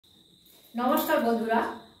নমস্কার বন্ধুরা,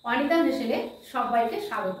 অনিতা হেসেলে সবাইকে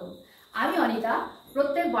স্বাগত। আমি অনিতা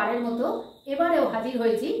প্রত্যেকবারের মতো এবারেও হাজির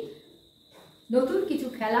হয়েছি নতুন কিছু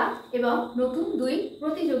খেলা এবং নতুন দুই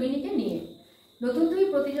প্রতিযোগিনীকে নিয়ে। নতুন দুই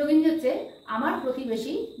প্রতিযোগিনী হচ্ছে আমার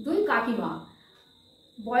প্রতিবেশী দুই কাকিমা,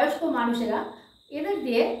 বয়স্ক মানুষেরা। এদের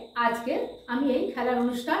দিয়ে আজকে আমি এই খেলার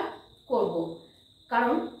অনুষ্ঠান করব,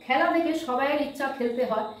 কারণ খেলা দেখে সবাইয়ের ইচ্ছা খেলতে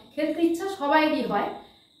হয়, খেলতে ইচ্ছা সবাইরই হয়।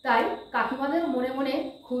 তাই কাকিমাদের মনে মনে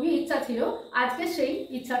খুবই ইচ্ছা ছিল, আজকে সেই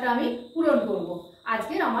ইচ্ছাটা আমি পূরণ করব।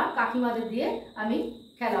 আজকে আমার কাকিমাদের দিয়ে আমি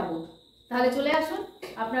খেলাবো। তাহলে চলে আসুন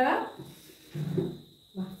আপনারা।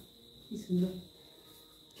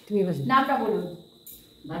 নামটা বলুন।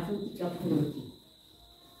 বাসন্তী চক্রবর্তী।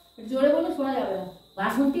 জোরে বলুন, শোনা যাবে না।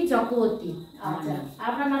 বাসন্তী চক্রবর্তী। আচ্ছা,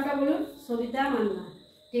 আপনার নামটা বলুন। সবিতা মান্না।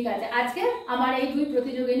 ঠিক আছে, আজকে আমার এই দুই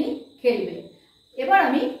প্রতিযোগিনী খেলবে। এবার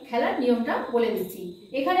আমি খেলার নিয়মটা বলে দিচ্ছি।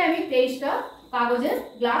 এখানে আমি 23টা কাগজের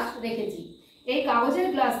গ্লাস রেখেছি। এই কাগজের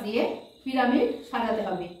গ্লাস দিয়ে পিরামিড সাজাতে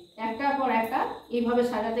হবে, একটার পর একটা এইভাবে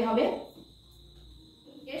সাজাতে হবে।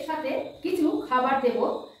 এর সাথে কিছু খাবার দেব।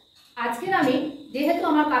 আজকের আমি, যেহেতু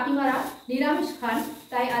আমার কাকিমারা নিরামিষ খান,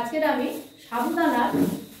 তাই আজকের আমি সাবুদানার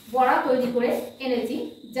বড়া তৈরি করে এনেছি,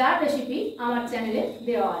 যার রেসিপি আমার চ্যানেলে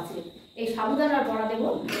দেওয়া আছে। এই সাবুদানার বড়া দেব,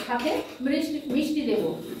 সাথে মিষ্টি দেব।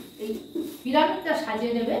 এই পিরামিডটা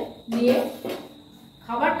সাজিয়ে নেবে, নিয়ে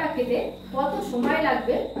খাবারটা খেতে কত সময়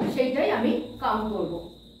লাগবে সেইটাই আমি কাউন্ট করব।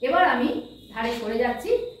 এবার আমি ধারে সরে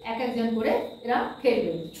যাচ্ছি, এক একজন করে এরা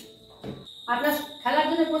খেলবে। আপনার খেলার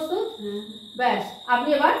জন্য প্রস্তুত? ব্যাস, আপনি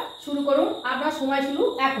এবার শুরু করুন। আপনার সময় শুরু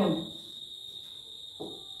এখন।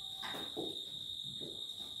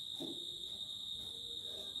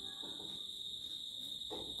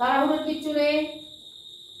 তাড়াহুড়োর কিচ্ছু নেই।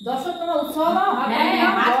 দর্শক তোমরা উৎসাহ দাও।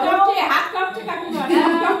 হাত কাঁপছে কাকিমা।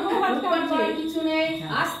 কিছু নেই,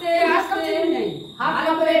 আস্তে আস্তে হাত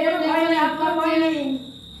কাঁপে, হাত কাঁপে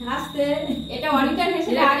আস্তে। এটা অনিতা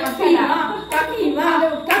হেসেলে আগে খেলা। কাকিমা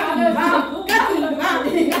কাকিমা কাকিমা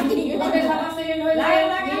ওদের 7 সেকেন্ড হয়ে যায়।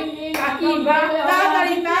 কাকিমা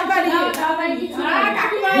তাড়াতাড়ি তাড়াতাড়ি তাড়াতাড়ি কিছু না।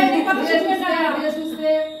 কাকিমা এই কথা শুনবে না,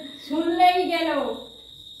 সুস্থে শুনলেই গেল।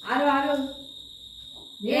 আরো আরো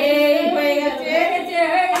এই হয়ে গেছে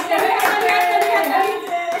হয়ে গেছে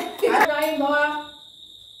টাইম বাবা।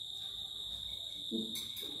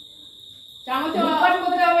 চামচ হুটপাট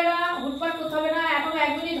করতে হবে না, হুটপাট করতে হবে না। এখন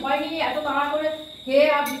 1 মিনিট হয়নি, এত তাড়া করে খেয়ে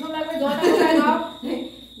আর ভীষণ লাগবে। জলটা কোথায় দাও,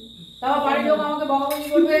 তাও বাড়ির লোক আমাকে বকাবকি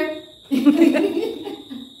করবে।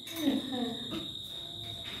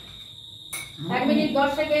 1 মিনিট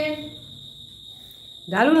 10 সেকেন্ড।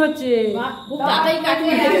 দারুণ হচ্ছে। খুব তাড়াতাড়ি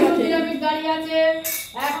কাটিয়ে পিরামিড দাঁড়িয়ে আছে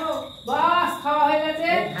এখনো। বাস, খাওয়া হয়ে গেছে।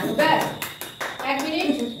 ব্যাস, 1 মিনিট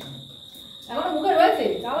এখনো মুখে রয়েছে।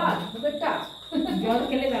 চাওয়া মুখেরটা জল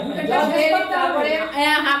খেলে জল খেয়ে তারপরে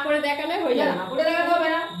হাত করে দেখালে হয়ে যাবে। না, করে দেখাতে হবে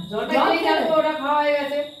না। জলটা খেলেই জানবো ওটা খাওয়া হয়ে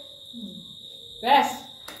গেছে। ব্যাস,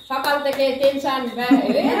 সকাল থেকে টেনশন।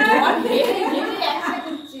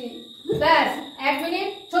 ব্যাস, 1 মিনিট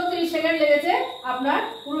 36 সেকেন্ড লেগেছে আপনার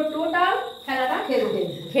পুরো টোটাল খেলাটা খেলতে।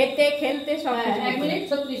 খেতে খেলতে সব 1 মিনিট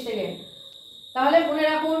 36 সেকেন্ড। তাহলে মনে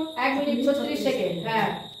রাখুন, 1 মিনিট 36 সেকেন্ড। হ্যাঁ,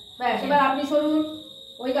 ব্যাস, এবার আপনি সরুন,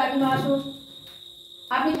 ওই কাকিমা আসুন।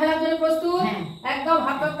 আপনি খেলার জন্য প্রস্তুত? একদম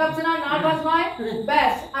হাত পা কাঁপছে না, নার্ভাস নয়।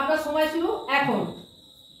 ব্যাস, আপনার সময় শুরু এখন।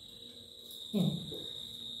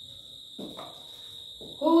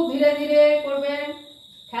 খুব ধীরে ধীরে করবেন।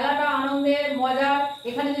 খেলাটা আনন্দের, মজার।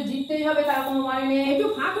 এখানে যে জিততেই হবে তার কোনো মানে নেই। একটু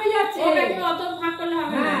ফাঁক হয়ে যাচ্ছে, অত ফাঁক করলে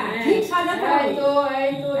হবে না। ঠিক সাজাতে হবে।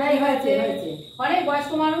 এই তো ঠিক আছে। অনেক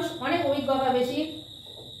বয়স্ক মানুষ, অনেক অভিজ্ঞতা বেশি।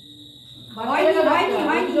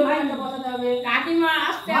 বসাতে হবে। কাকিমা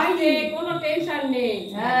আস্তে আস্তে, কোনো টেনশন নেই।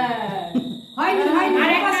 হ্যাঁ, হয়নি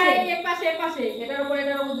আর এপাশে এপাশে এটার উপর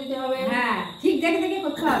দিতে হবে। হ্যাঁ, ঠিক দেখে দেখে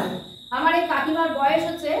করতে হবে। আমার এই কাকিমার বয়স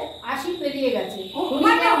হচ্ছে 80 পেরিয়ে গেছে।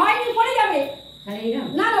 হয়নি, পড়ে যাবে।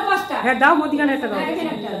 না না, 5টা। হ্যাঁ দাও, মধ্যখানে একটা দাও।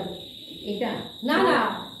 এটা না না,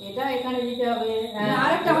 এটা এখানে দিতে হবে।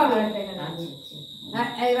 আরেকটা হবে। হ্যাঁ,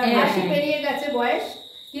 এবার 80 পেরিয়ে গেছে বয়স,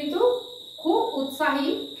 কিন্তু খুব উৎসাহী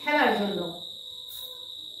খেলার জন্য।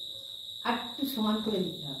 আর একটু সমান করে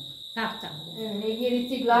দিতে হবে। এগিয়ে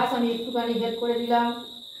দিচ্ছি গ্লাস, আমি একটুখানি হেল্প করে দিলাম,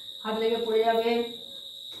 হাত লেগে পড়ে যাবে।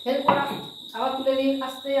 হেল্প করা, আবার তুলে দিন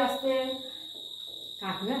আস্তে আস্তে।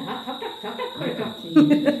 কাকিমা হাত ঠকঠক ঠকঠক করে কাঁপছে।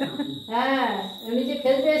 হ্যাঁ, উনি যে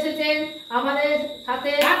খেলতে এসেছেন আমাদের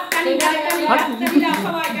সাথে,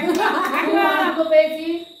 পেয়েছি।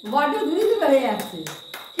 বড্ড দূরে দূরে হয়ে যাচ্ছে।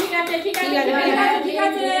 ঠিক আছে ঠিক আছে ঠিক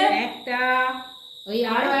আছে। একটা, ওই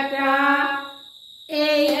আরো একটা,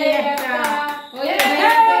 এই একটা, ওই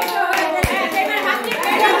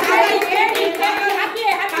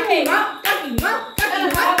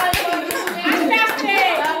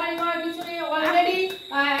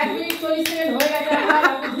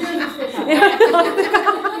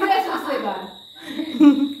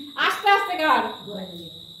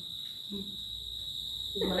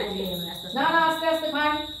না না, আস্তে আস্তে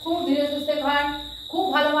খান, খুব ধীরে সুস্থে খান। খুব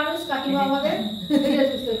ভালো মানুষ কাকিমা আমাদের, ধীরে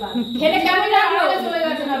সুস্থে খান। খেলে কেমন লাগলো? চলে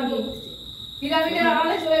গেছেন আপনি, পিরামিডের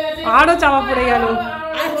আড়ালে চলে গেছে। আরো চাপা পড়ে গেল,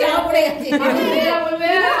 চাপা পড়ে গেছে। বলবে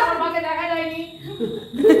আমাকে দেখা যায়নি।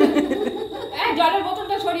 জলের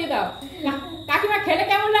বোতলটা ছড়িয়ে দাও। কাকিমা খেলে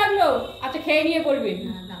কেমন লাগলো? আচ্ছা খেয়ে নিয়ে বলবেন।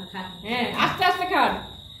 হ্যাঁ আস্তে আস্তে খান।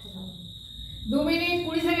 2 মিনিট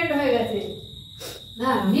 20 সেকেন্ড হয়ে গেছে।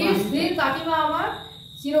 ধীর স্থির কাকিমা আমার,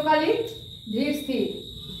 চিরকালই ধীর স্থির।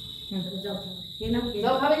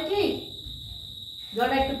 জল খাবেন কি?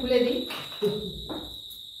 জলটা একটু খুলে দিই,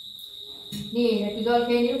 নিন একটু জল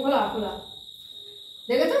খেয়ে নিন। খোলা খোলা,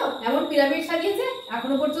 দেখেছো এমন পিরামিড সাজিয়েছে,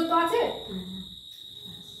 এখনো পর্যন্ত আছে।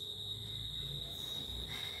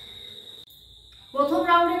 প্রথম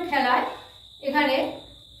রাউন্ডের খেলায় এখানে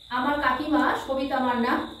আমার কাকিমা সবিতা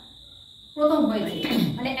মান্না প্রথম হয়েছে,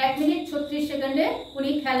 মানে 1 মিনিট 36 সেকেন্ডে উনি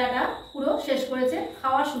খেলাটা পুরো শেষ করেছে,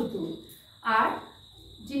 খাওয়া শুধু। আর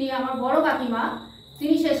যিনি আমার বড় কাকিমা,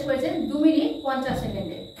 তিনি শেষ করেছেন 2 মিনিট 50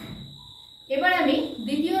 সেকেন্ডে। এবার আমি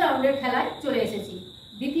দ্বিতীয় রাউন্ডের খেলায় চলে এসেছি।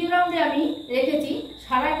 দ্বিতীয় রাউন্ডে আমি রেখেছি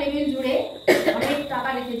সারা টেবিল জুড়ে অনেক টাকা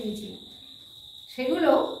রেখে দিয়েছি,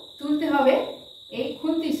 সেগুলো তুলতে হবে এই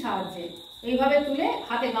খুন্তির সাহায্যে। এইভাবে তুলে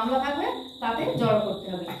হাতে গামলা থাকবে, তাতে জড়ো করতে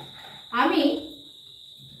হবে। আমি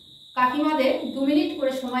কাকিমাদের 2 মিনিট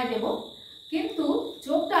করে সময় দেব, কিন্তু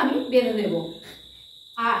চোখটা আমি বেঁধে দেবো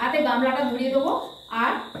আর হাতে গামলাটা ধরিয়ে দেবো,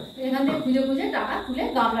 আর এখান থেকে খুঁজে খুঁজে টাকা তুলে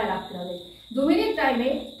গামলায় রাখতে হবে। 2 মিনিট টাইমে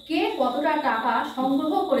কে কতটা টাকা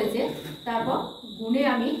সংগ্রহ করেছে তারপর গুনে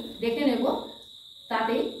আমি দেখে নেব,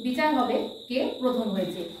 তাতে বিচার হবে কে প্রথম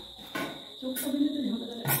হয়েছে।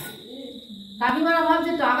 কাকিমারা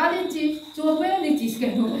ভাবছে টাকা দিচ্ছিস, চোখ বেঁধে দিচ্ছিস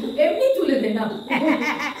কেন, এমনি তুলে দে না।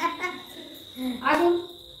 আসুন,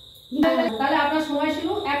 তাহলে আপনার সময় ছিল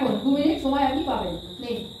এখন 2 মিনিট সময় আপনি পাবেন।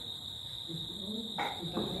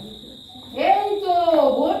 এই তো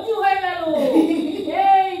ভর্তি হয়ে গেল,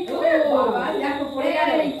 এই তো বাবা দেখো পড়ে গেল,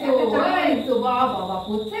 এই তো বাবা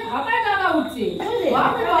প্রত্যেক হাতায় টাকা উঠছে।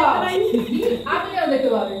 আপনিও দেখতে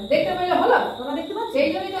পাবেন, দেখতে পেলে হলো, তোরা দেখতে পাচ্ছ, এই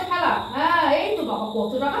জন্যই তো খেলা। হ্যাঁ এই তো বাবা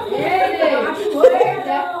কত টাকা,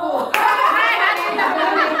 দেখো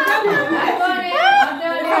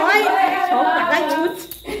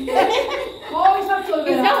সব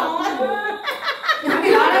চলবে না।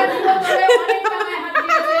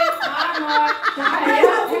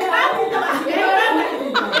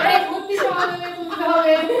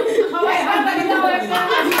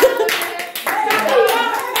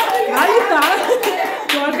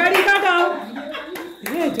 তরকারি কাটাও,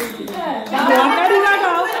 তরকারি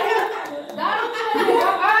কাটাও,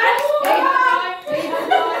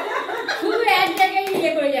 শুধু এক জায়গায়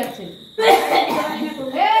ইয়ে করে যাচ্ছে।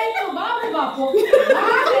 এই তো বাপরে বাপ,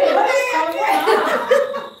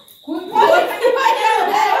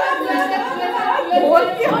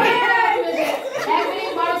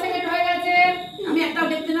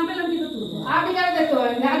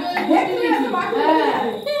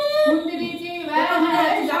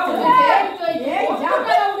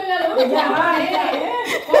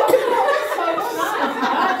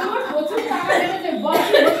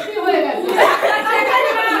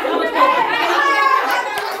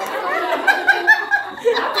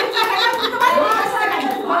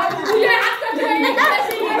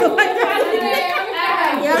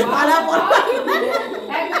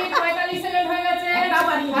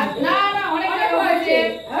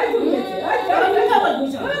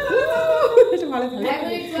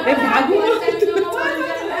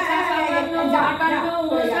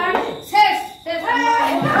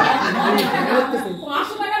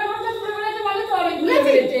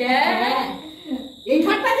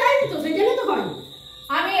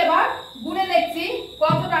 আমি এবার গুনে দেখছি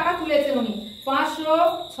কত টাকা তুলেছেন উনি। 500,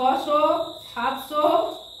 600, 700,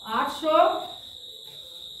 800,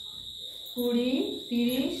 20,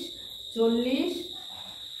 30, 40,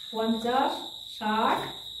 50, 60,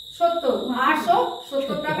 70,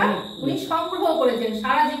 870 টাকা উনি সংগ্রহ করেছেন,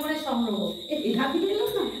 সারা জীবনের সংগ্রহ।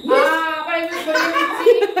 আবার একটু সরিয়ে দিচ্ছি,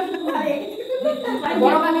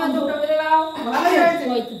 বড় কাকিমা চোখটা বেঁধে দাও।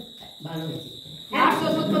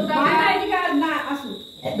 870 টাকা। না আসুন,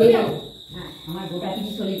 আমার গোটা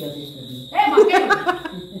 30 চলে যথেষ্ট।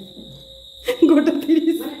 গোটা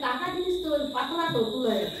 30 মানে টাকা জিনিস তো পাতলা তো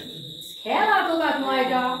তুলে খেলা তো কাকিমা,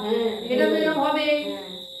 এটা এটা তো এরকম হবে।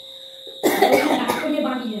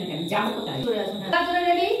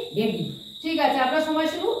 রেডি, ঠিক আছে, আপনার সময়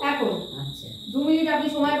শুরু এখন। আচ্ছা 2 মিনিট আপনি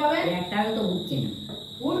সময় পাবেন। একটাও তো উঠছে না।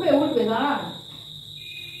 উঠবে উঠবে, দাঁড়ান,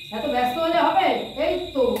 এত ব্যস্ত হলে হবে। এই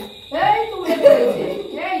তো এই তো উঠে পড়েছে,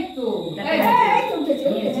 এই তো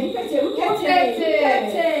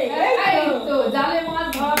এই তো জালে মাছ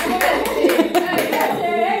ধরা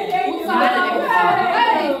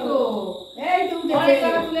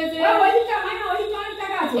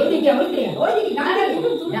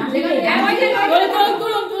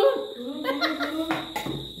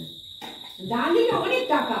অনেক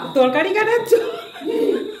টাকা। তরকারি কাটাচ্ছ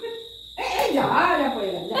এই যা যা পড়ে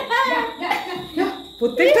গেল, যা, যা, যা, যা।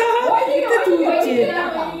 প্রত্যেকটা ওইদিকে, তুলছে। ওইদিকে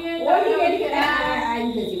টাকা। ওইদিকে, এদিকে, এই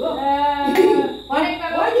নিতেছি গো। অনেক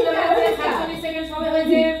টাকা ওইদিকে, ওইদিকে। 47 সেকেন্ড সবে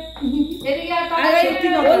হয়েছে। এদিকে আর টাকা আরে নেই। সত্যি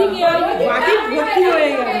কথা, ওইদিকে, ওইদিকে। বাটি ভর্তি হয়ে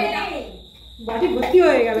গেল, বাটি ভর্তি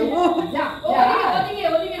হয়ে গেল। ও যা, ওদিকে,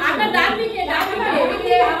 ওদিকে। আপনার ডান দিকে, ডান দিকে।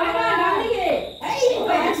 ওদিকে, ডান দিকে। এই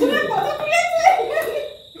একসঙ্গে কত তুলেছে।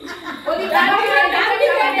 ওদিকে, ডান দিকে, ডান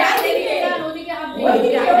দিকে, ডান দিকে। ওদিকে হাত দিয়ে।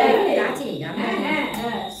 ওইদিকে, ওইদিকে। আছে হ্যাঁ, হ্যাঁ,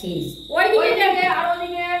 হ্যাঁ। শেষ। ওইদিকে যাবে। ওইদিকে, আর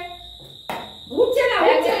ওদিকে। উঠছে না,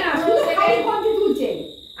 উঠছে না, শুধু খালি কন্টি তুলছে।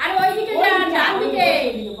 আর ওইদিকে যান, ডান দিকে।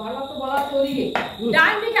 বারবার তো বলা হচ্ছে ওদিকে।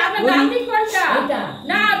 ডান দিকে, আপনার ডান দিক কোনটা? ওইটা।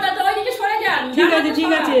 না, তো ওইদিকে সরে যান। ঠিক ডান আছে, দিকে ঠিক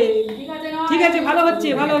সরান। আছে, ঠিক আছে না? ঠিক আছে, ভালো হচ্ছে,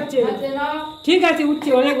 ভালো হচ্ছে, আছে না? ঠিক আছে, উঠছে,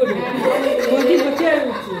 অনেক উঠবে, বলছি হচ্ছে আর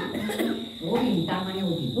উঠছে। অভিন, তার মানে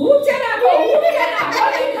অভিন। উঠছে না গো, উঠছে না।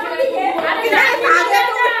 ওইদিকে, ডান দিকে। আরে ডান দিকে যান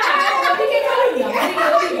না। ওইদিকে,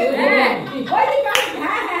 ওইদিকে। হ্যাঁ। ওইদিকে,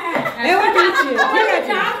 হ্যাঁ, হ্যাঁ, হ্যাঁ। এ উঠছে, ঠিক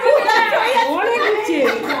আছে, ডান দিকে যান। অনেক উঠছে।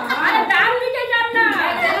 আরে ডান দিকে যান না।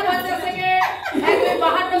 50 সেকেন্ড,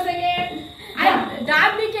 52 সেকেন্ড, আরে ডান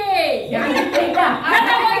দিকে। ডান দিকে, এইটা। না,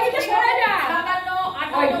 না, ওইদিকে সরে যান। 57,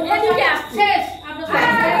 58, এদিকে আসছে। শেষ। আপনার শেষ।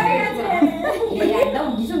 এটা একদম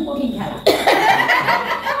ভীষণ কঠিন খেলা।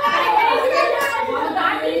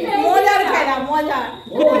 মজার খেলা, মজার।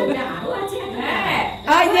 ও, এটা আরো আছে। হ্যাঁ।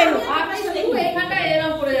 এই যে আপনি শুধু এখানটায়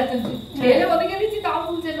এরকম করে যাচ্ছেন। ছেলে ওদিকে দিচ্ছি তাও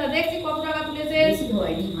তুলছেন না। দেখছি কত টাকা তুলেছে। বেশি তো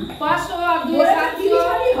হয়নি মা। 500 আর 2 ওরা 700। 30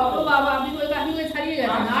 হলেই হবে। ও বাবা, আপনি তো আপনি তো ছাড়িয়ে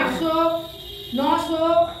গেছেন। 800, 900,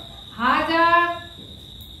 1000,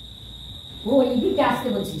 ও, এইদিকে আসতে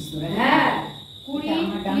বলছিস তোরা। হ্যাঁ, এটা 20,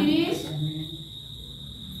 আমার ডান 30,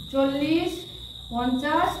 40,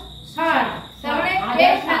 50, 60। তার মানে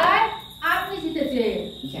এই খেলায় আপনি জিতেছেন।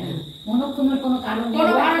 মনক্ষণের কোনো কারণ নেই।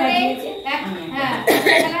 কোনো ও একটা কারণে দিয়েছে, আমি একটা হ্যাঁ, দিয়েছি।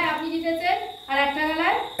 একটা খেলায় আপনি জিতেছেন আর একটা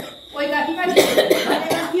খেলায় ওই কাকিমা জিতেছে।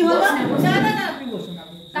 কি হলো? বস না, বস না।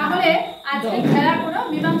 তাহলে আজকে খেলার কোনো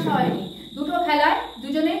মীমাংসা হয়নি। দুটো খেলায়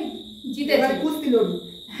দুজনেই জিতেছে। কুস্তি লড়ু।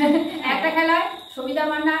 একটা খেলায় সবিতা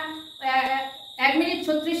মান্না 1 মিনিট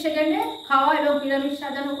 36 সেকেন্ডে খাওয়া এবং পিরামিড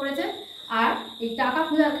সাজানো করেছে। আর এই টাকা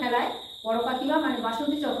খোঁজার খেলায় বড় কাকিমা মানে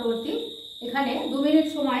বাসন্তী চক্রবর্তী এখানে 2 মিনিট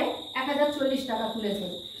সময়ে 1040 টাকা তুলেছে।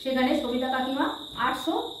 সেখানে সবিতা কাকিমা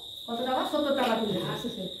 800 কত টাকা 70 টাকা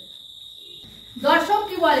তুলেছে। দর্শক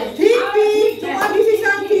কি বলে? ঠিক ঠিক, তোমার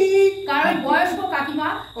ডিসিশন ঠিক। কারণ বয়স্ক কাকিমা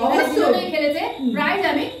এখানে অবশ্যই। দুজনেই খেলেছে। প্রাইজ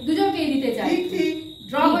আমি দুজনকেই দিতে চাই। ঠিক ঠিক।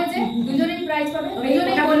 ড্র হয়েছে, দুজনেই প্রাইজ পাবে। তবে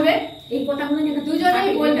দুজনেই এই বলবে, এই কথাগুলো যেন দুজনেই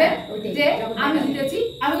বলবে ওইটাই, যে যখন আমি দেখা জিতেছি,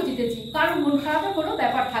 আমিও জিতেছি। কারণ মন খারাপের কোনো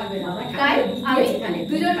ব্যাপার থাকবে না। বাবা, তাই ঠাকুর আমি দিয়েছে এখানে।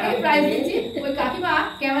 দুজনকেই প্রাইজ দিচ্ছি। ওই কাকিমা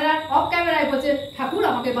ক্যামেরার অফ ক্যামেরায় বলছে ঠাকুর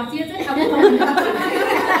আমাকে বাঁচিয়েছে, ঠাকুর আমাকে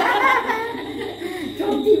বাঁচিয়েছে।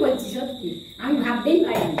 সত্যি বলছি, সত্যি আমি ভাবতেই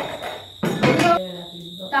পারিনি।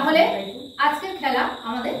 তাহলে আজকের খেলা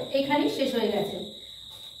আমাদের এইখানেই শেষ হয়ে গেছে।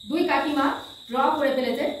 দুই কাকিমা ড্র করে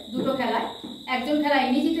ফেলেছে দুটো খেলায়। একজন খেলায়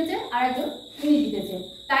ইনি জিতেছে আর একজন ইনি জিতেছে।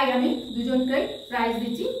 তাই আমি দুজনকেই প্রাইজ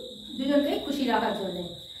দিচ্ছি, দুজনকেই খুশি রাখার জন্য।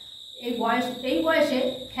 এই বয়সে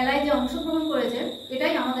খেলায় যে অংশগ্রহণ করেছে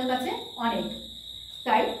এটাই আমাদের কাছে অনেক।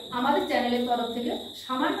 তাই আমাদের চ্যানেলের তরফ থেকে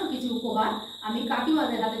সামান্য কিছু উপহার আমি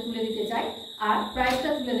কাকিমাদের হাতে তুলে দিতে চাই। আর প্রাইজটা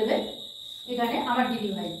তুলে দেবে এখানে আমার দিদি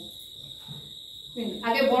ভাই।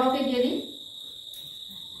 আগে বড়কে দিয়ে দিই।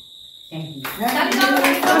 Thank you.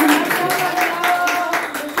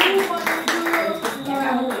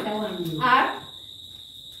 এটাও আমি দেবো। আর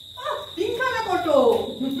তিনখানা কত?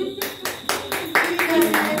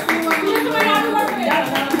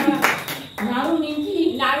 নাড়ু নিমকি,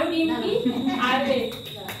 নাড়ু নিমকি আর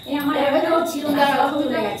এই আমার এবারেও ছিল না, সব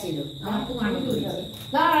চলে গেছিল। আমার খুব আনন্দ হয়েছে।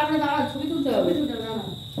 দাঁড়া ছবি তুলতে হবে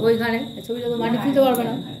ওইখানে। ছবিটা তো মাটি তুলতে পারবে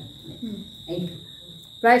না। এই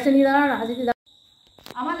প্রাইসটা নিয়ে দাঁড়ান, হাজিতে দাঁড়ান।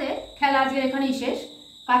 আমাদের খেলা আজকে এখানেই শেষ।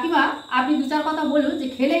 কাকিমা আপনি দু চার কথা বলুন যে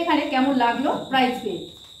খেলে এখানে কেমন লাগলো প্রাইজ পেয়ে।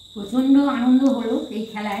 প্রচণ্ড আনন্দ হলো এই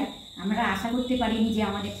খেলায়। আমরা আশা করতে পারিনি যে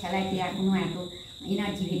আমাদের খেলাতে এখনো এত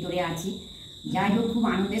এনার্জি ভেতরে আছে। যাই হোক, খুব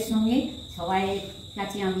আনন্দের সঙ্গে সবাই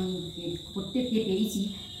কাছে আমি করতে পেরেছি,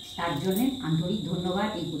 তার জন্য আন্তরিক ধন্যবাদ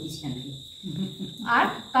এই প্রতিষ্ঠানকে। আর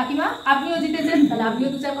কাকিমা আপনিও জিতেছেন, তাহলে আপনিও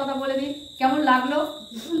দু চার কথা বলে দিন কেমন লাগলো।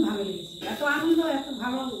 ভীষণ ভালো লেগেছে। এত আনন্দ, এত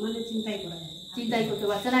ভালো, মানে চিন্তাই করা যায় না। চিন্তাই করতে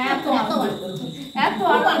পারছে না, এত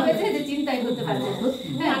আনন্দ হয়েছে যে চিন্তাই করতে পারছে না।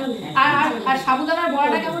 হ্যাঁ, আর সাবুদানার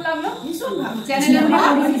বড়াটা কেমন লাগলো? ভীষণ ভালো। চ্যানেলের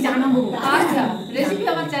জানাবো। আচ্ছা, রেসিপি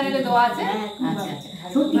আমার চ্যানেলে দেওয়া আছে। আচ্ছা আচ্ছা,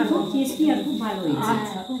 সত্যি খুব টেস্টি আর খুব ভালো হয়েছে।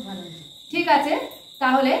 আচ্ছা, ঠিক আছে।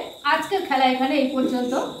 তাহলে আজকের খেলা এখানে এই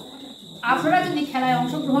পর্যন্ত। আপনারা যদি খেলায়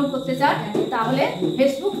অংশগ্রহণ করতে চান তাহলে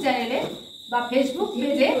ফেসবুক চ্যানেলে বা ফেসবুক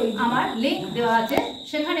পেজে আমার লিংক দেওয়া আছে,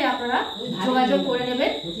 সেখানে আপনারা যোগাযোগ করে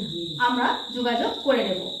নেবেন, আমরা যোগাযোগ করে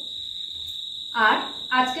নেব। আর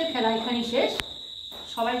আজকের খেলা এখানেই শেষ।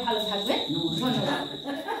 সবাই ভালো থাকবেন, ধন্যবাদ।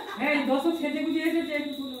 হ্যাঁ, দর্শক সেজে গুজে এসেছে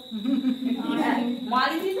একটু বলো।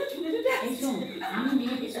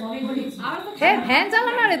 হ্যাঁ, ফ্যান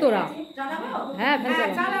চালা না রে তোরা। হ্যাঁ, ফ্যান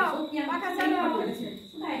চালা।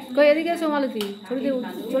 কই এদিকে এসো মালতী,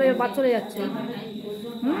 চলে বাদ চলে যাচ্ছে।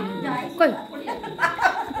 কই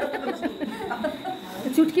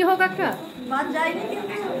চুটকি হোক একটা। বাদ যায়নি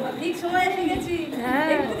কিন্তু ঠিক সময় এসে গেছি,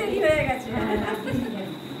 একটু দেরি হয়ে গেছে।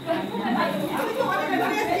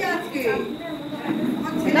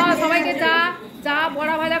 দাও সবাইকে চা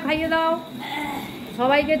বড়া ভাজা খাইয়ে দাও,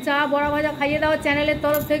 সবাইকে চা বড়া ভাজা খাইয়ে দাও চ্যানেলের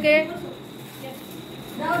তরফ থেকে।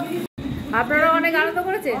 আপনারা অনেক আনন্দ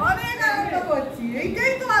করেছেন? অনেক আনন্দ করছি,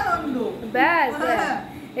 এইটাই তো আনন্দ। ব্যাস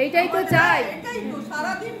এইটাই তো চাই। এটাই তো,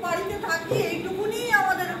 সারাদিন বাড়িতে থাকি, এইটুকুনি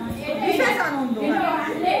আমাদের বিশেষ আনন্দ।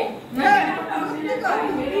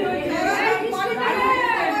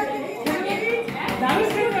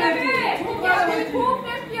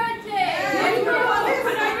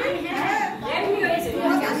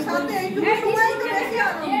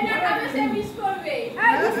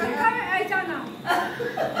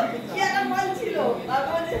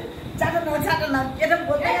 এটা